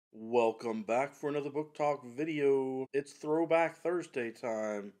Welcome back for another book talk video. It's Throwback Thursday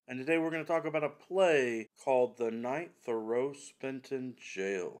time, and today we're going to talk about a play called The Night Thoreau Spent in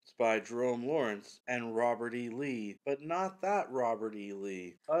Jail. It's by Jerome and Robert E. Lee, but not that Robert E.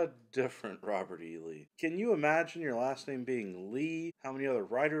 Lee, a different Robert E. Lee. Can you imagine your last name being Lee? How many other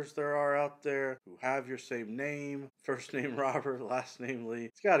writers there are out there who have your same name? First name Robert, last name Lee.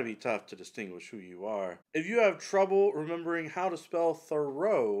 It's got to be tough to distinguish who you are. If you have trouble remembering how to spell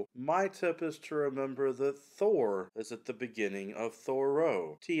Thoreau, my tip is to remember that Thor is at the beginning of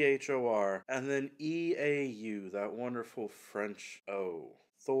Thoreau, Thor, and then E-A-U, that wonderful French O.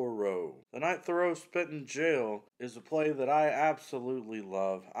 Thoreau. The Night Thoreau Spent in Jail is a play that I absolutely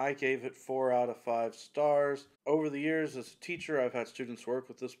love. I gave it 4 out of 5 stars. Over the years as a teacher, I've had students work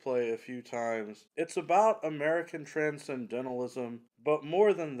with this play a few times. It's about American transcendentalism, but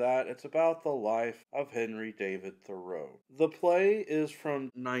more than that, it's about the life of Henry David Thoreau. The play is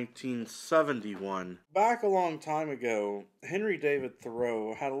from 1971. Back a long time ago, Henry David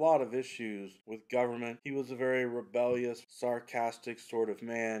Thoreau had a lot of issues with government. He was a very rebellious, sarcastic sort of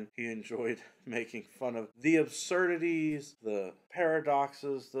man. He enjoyed making fun of the absurdities, the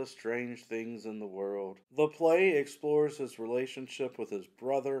paradoxes, the strange things in the world. The play explores his relationship with his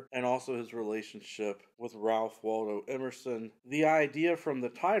brother and also his relationship with Ralph Waldo Emerson. The idea from the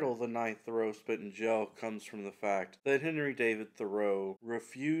title, The Night Thoreau Spent in Jail, comes from the fact that Henry David Thoreau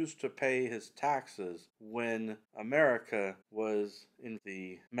refused to pay his taxes when America was in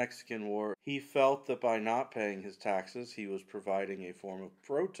the Mexican War. He felt that by not paying his taxes, he was providing a form of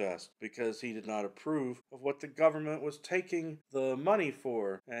protest because he did not approve of what the government was taking the money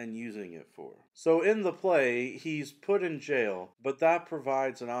for and using it for. So in the play, he's put in jail, but that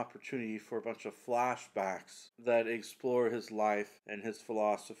provides an opportunity for a bunch of flashbacks that explore his life and his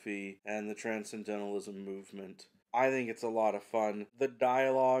philosophy and the transcendentalism movement. I think it's a lot of fun. The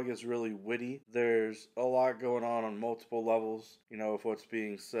dialogue is really witty. There's a lot going on multiple levels, of what's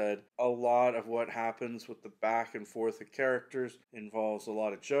being said. A lot of what happens with the back and forth of characters involves a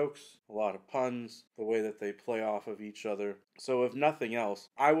lot of jokes, a lot of puns, the way that they play off of each other. So if nothing else,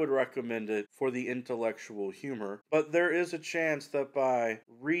 I would recommend it for the intellectual humor. But there is a chance that by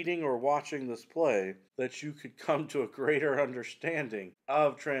reading or watching this play, that you could come to a greater understanding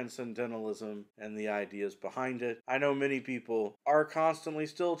of transcendentalism and the ideas behind it. I know many people are constantly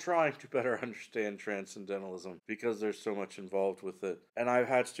still trying to better understand transcendentalism because there's so much involved with it. And I've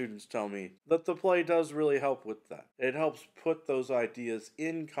had students tell me that the play does really help with that. It helps put those ideas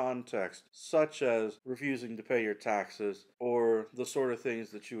in context, such as refusing to pay your taxes, or the sort of things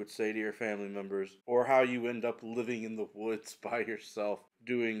that you would say to your family members, or how you end up living in the woods by yourself,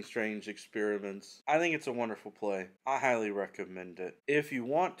 doing strange experiments. I think it's a wonderful play. I highly recommend it. If you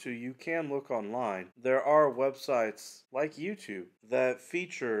want to, you can look online. There are websites like YouTube that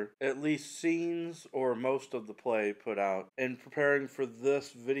feature at least scenes or most of the play put out. In preparing for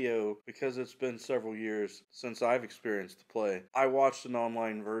this video, because it's been several years since I've experienced the play, I watched an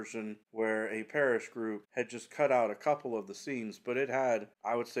online version where a parish group had just cut out a couple of the scenes, but it had,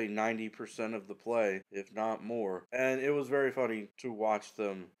 I would say, 90% of the play, if not more. And it was very funny to watch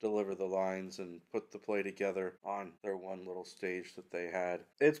them deliver the lines and put the play together on their one little stage that they had.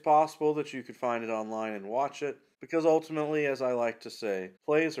 It's possible that you could find it online and watch it, because ultimately, as I like to say,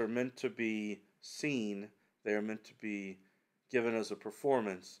 plays are meant to be seen. They are meant to be given as a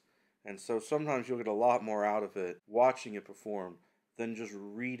performance. And so sometimes you'll get a lot more out of it watching it perform than just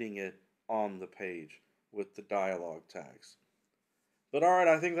reading it on the page with the dialogue tags. But alright,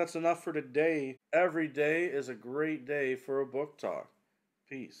 I think that's enough for today. Every day is a great day for a book talk.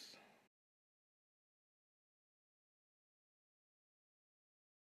 Peace.